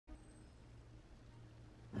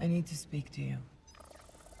I need to speak to you.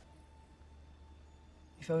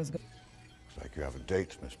 If I was Looks like you have a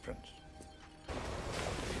date, Miss Prince.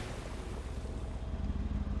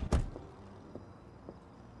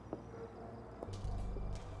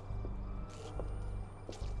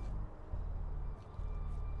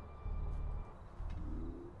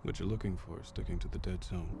 What you're looking for, sticking to the dead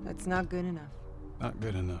zone. That's not good enough. Not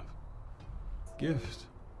good enough. Gift.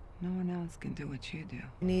 No one else can do what you do.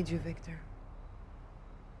 I need you, Victor.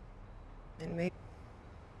 And maybe...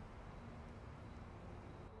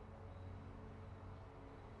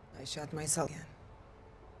 I shot myself again.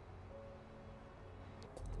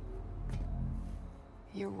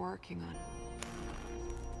 You're working on it.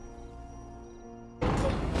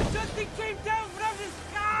 Something came down from the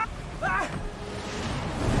sky! Ah!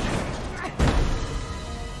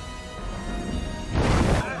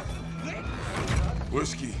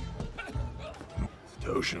 Whiskey.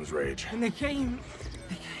 The ocean's rage. And they came.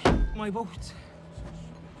 My boat.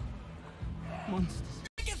 Monsters.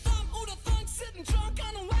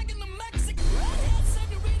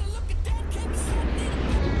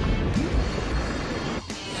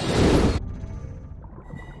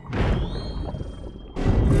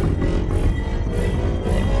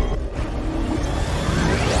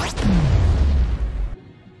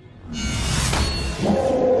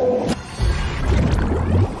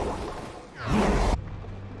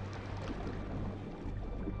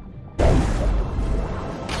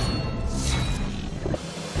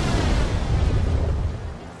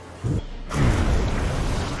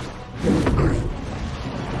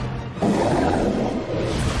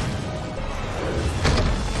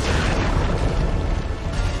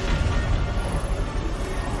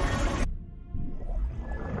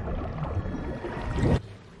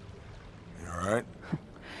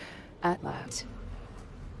 At last.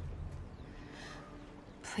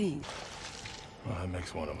 Please. Well, that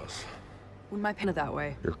makes one of us. When my pen that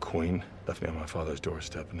way. Your queen left me on my father's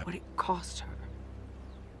doorstep and... What it cost her.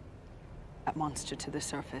 That monster to the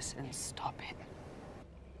surface and stop it.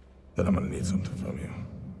 Then I'm gonna need something from you.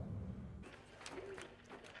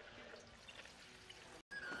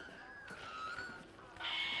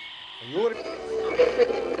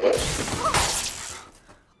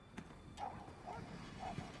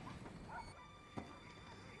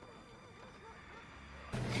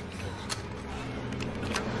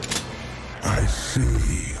 I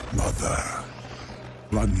see, Mother.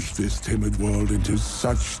 Plunge this timid world into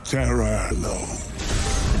such terror alone.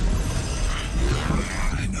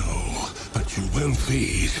 I know, but you will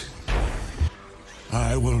feed.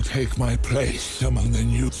 I will take my place among the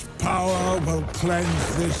new. Power will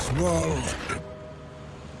cleanse this world.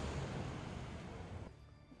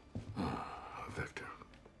 Victor.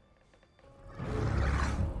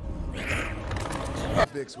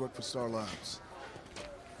 Vic's work for Star Labs.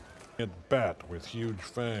 A bat with huge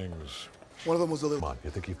fangs. One of them was a little... Come on, you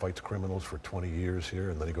think he fights criminals for 20 years here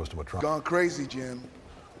and then he goes to Metropolis? Gone crazy, Jim.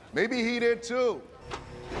 Maybe he did too.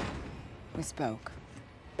 We spoke.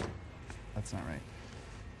 That's not right.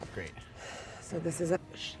 Great. So this is a...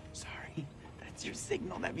 Shh, sorry. That's your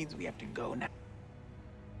signal. That means we have to go now.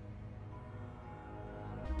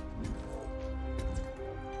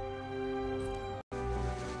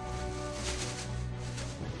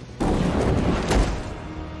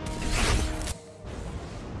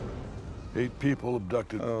 Eight people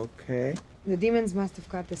abducted. Okay. The demons must have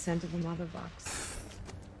caught the scent of a mother box.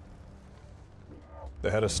 They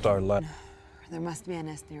had a Star Lab There must be a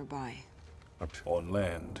nest nearby. on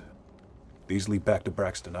land. These lead back to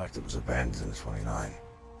Braxton. It was abandoned in '29.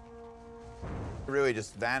 Really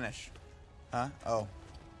just vanish. Huh? Oh.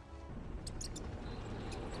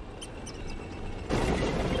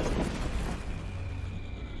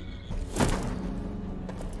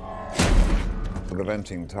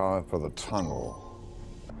 Preventing tower for the tunnel.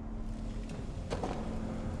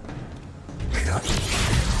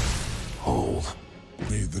 Hold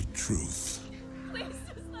me the truth. Please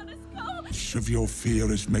just let us go. Much of your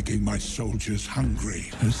fear is making my soldiers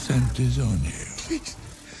hungry. The scent is on you. Please.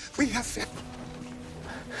 We have to...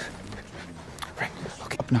 Right.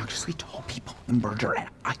 Look, obnoxiously tall people and murder, and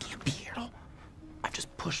I can't be here. I've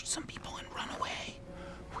just pushed some people and run away.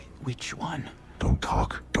 Which one? Don't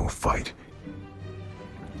talk, don't fight.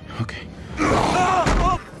 Okay.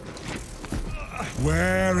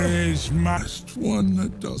 Where is Mast one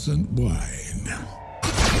that doesn't whine?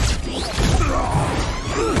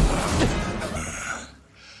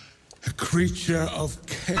 A creature of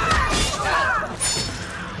chaos.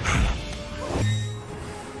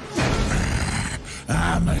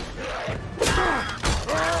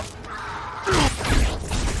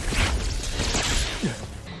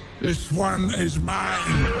 This one is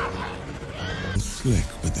mine. Slick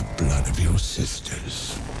with the blood of your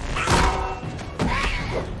sisters.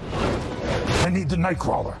 I need the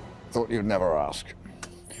Nightcrawler. Thought you'd never ask.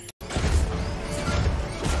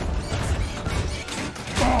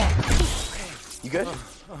 You good?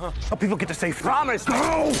 Oh, people get to say promise.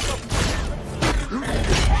 No!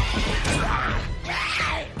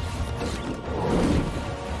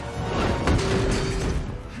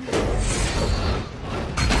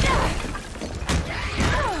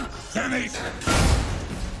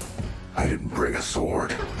 I didn't bring a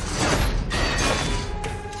sword.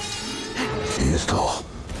 He is tall.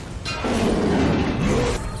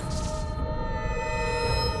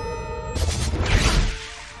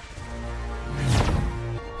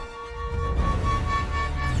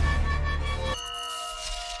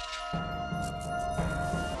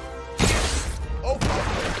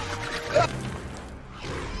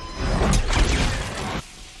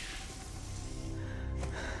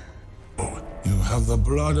 You have the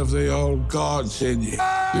blood of the old gods in you.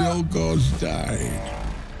 The old gods died.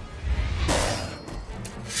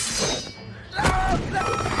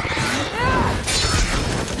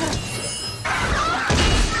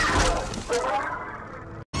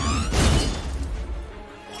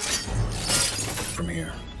 From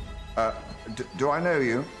here. Do I know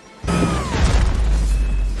you?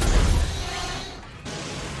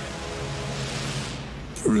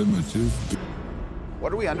 Primitive.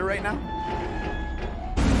 What are we under right now?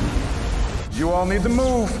 You all need to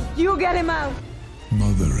move. You get him out.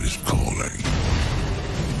 Mother is calling.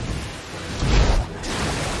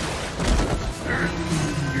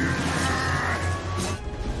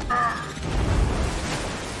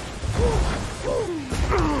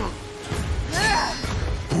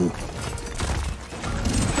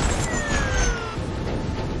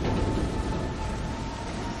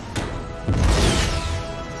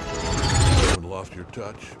 Lost your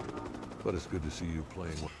touch, but it's good to see you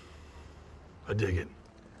playing. I dig it.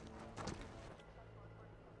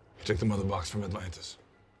 Take the mother box from Atlantis.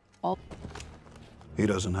 All He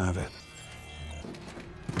doesn't have it.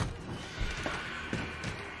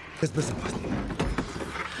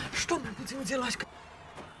 Что мы будем делать?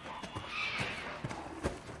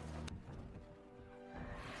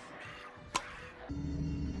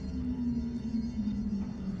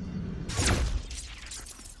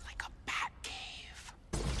 Like a bat cave.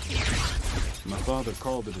 My father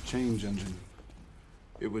called it a change engine.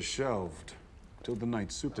 It was shelved till the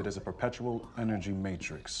Knight souped it as a perpetual energy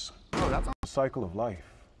matrix. Oh, that's A cycle of life,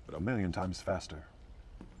 but 1,000,000 times faster.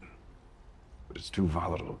 But it's too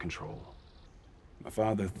volatile to control. My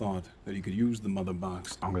father thought that he could use the mother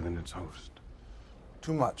box longer than its host.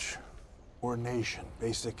 Too much. We're a nation.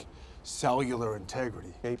 Basic cellular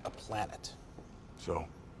integrity. A planet. So,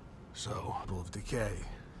 Of decay.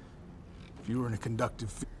 If you were in a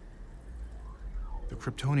conductive the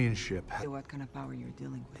Kryptonian ship what kind of power you're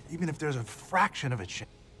dealing with. even if there's a fraction of a chance,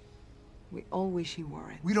 We all wish he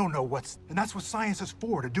weren't. we don't know what's... And that's what science is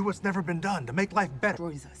for, to do what's never been done, to make life better.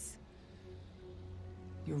 Destroys us.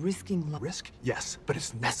 You're risking life. Risk? Yes, but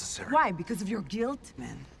it's necessary. Why? Because of your guilt?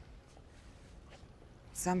 Man.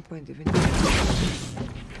 At some point, even...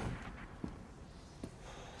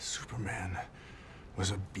 Superman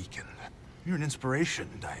was a beacon. You're an inspiration,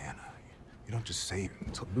 Diana. You don't just say it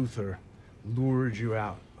until Luther lured you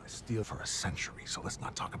out by steel for a century, so let's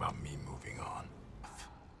not talk about me moving on.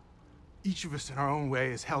 Each of us in our own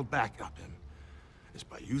way is held back up him. Is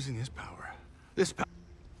by using his power. This power.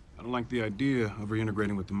 I don't like the idea of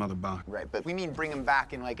reintegrating with the mother box. right, but we mean bring him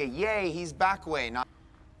back in like a yay, he's back way, not.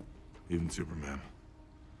 even Superman.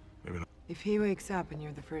 Maybe not. If he wakes up and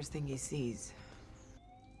you're the first thing he sees...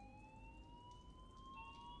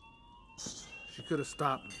 She could have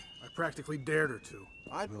stopped me. I practically dared her to.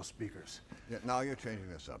 I will speakers. Yeah, now you're changing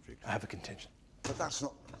the subject. I have a contingent. But that's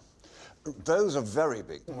not... Those are very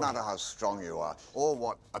big. No matter how strong you are, or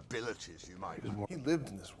what abilities you might have. He lived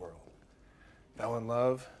in this world. Fell in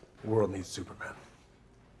love. The world needs Superman.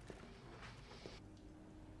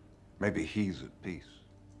 Maybe he's at peace.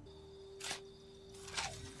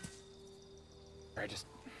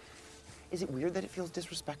 Is it weird that it feels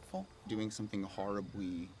disrespectful? Doing something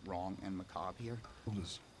horribly wrong and macabre here?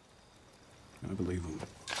 I believe him.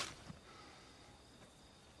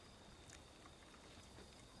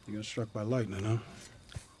 You got struck by lightning, huh?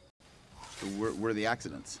 So where are the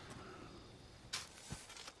accidents?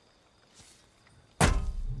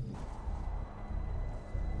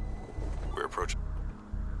 We're approaching.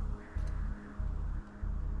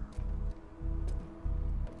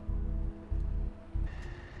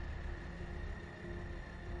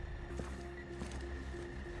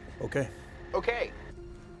 Okay. Okay.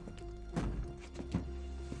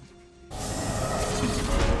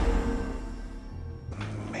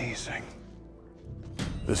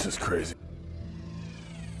 This is crazy.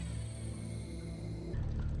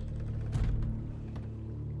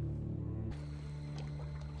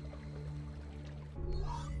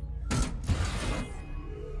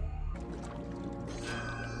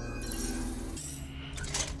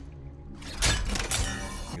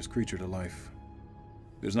 This creature to life.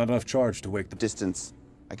 There's not enough charge to wake the distance.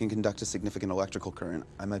 I can conduct a significant electrical current.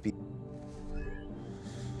 I might be...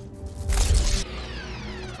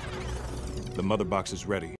 The mother box is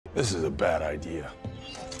ready. This is a bad idea.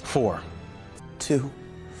 4, 2,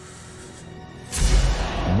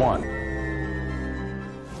 1.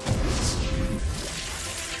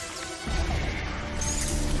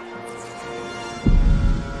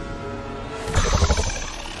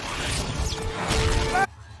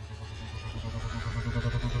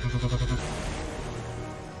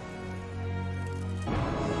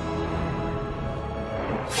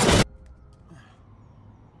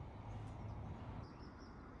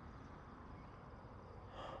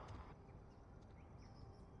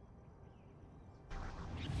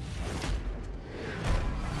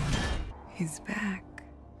 He's back.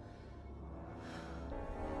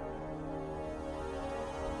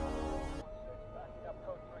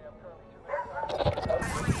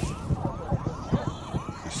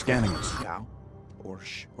 He's scanning us. Cow.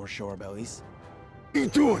 Or shore bellies. What are you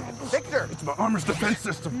doing? Victor! It's my armor's defense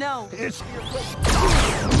system. No. It's...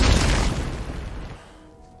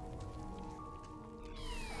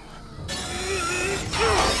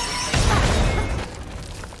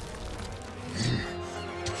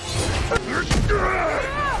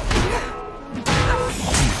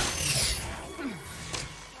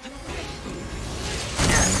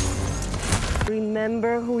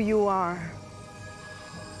 Remember who you are.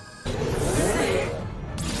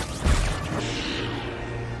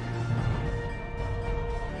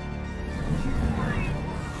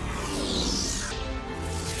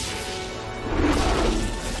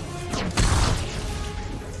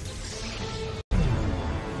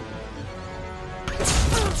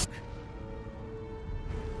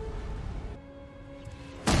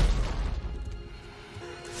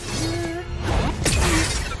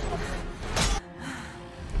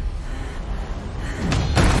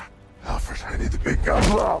 I need the big gun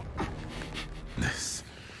blow. This,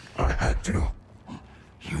 I had to.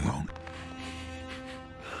 You won't.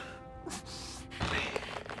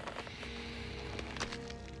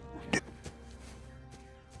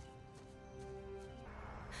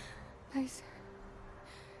 Please.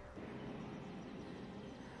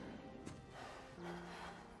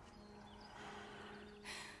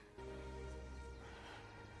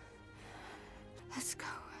 Let's go.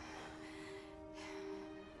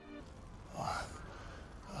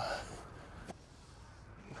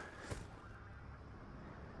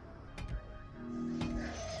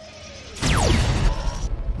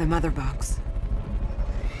 The mother box.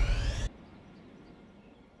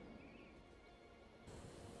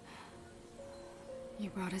 You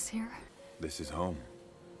brought us here? This is home.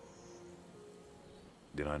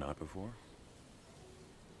 Did I not before?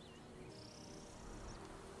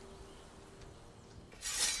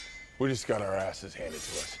 We just got our asses handed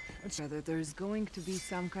to us. Brother, there's going to be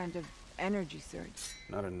some kind of energy surge.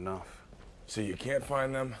 Not enough. So you can't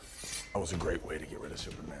find them? That was a great way to get rid of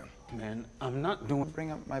Superman. Man, I'm not doing...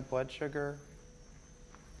 Bring up my blood sugar.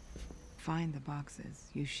 Find the boxes.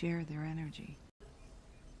 You share their energy.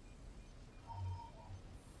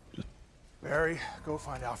 Barry, go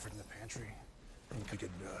find Alfred in the pantry. We could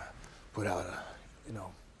put out a,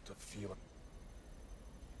 to feel.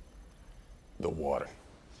 The water.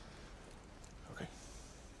 Okay.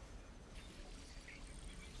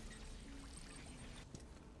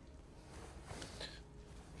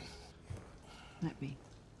 Let me.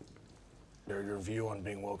 Your view on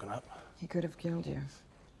being woken up? He could have killed you.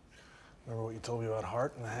 Remember what you told me about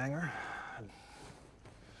Hart in the hangar?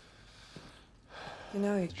 You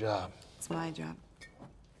know, Good job. it's my job.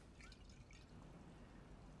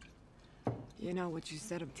 You know what you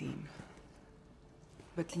said of team.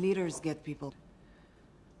 But leaders get people.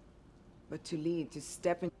 But to lead, to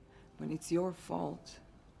step in when it's your fault,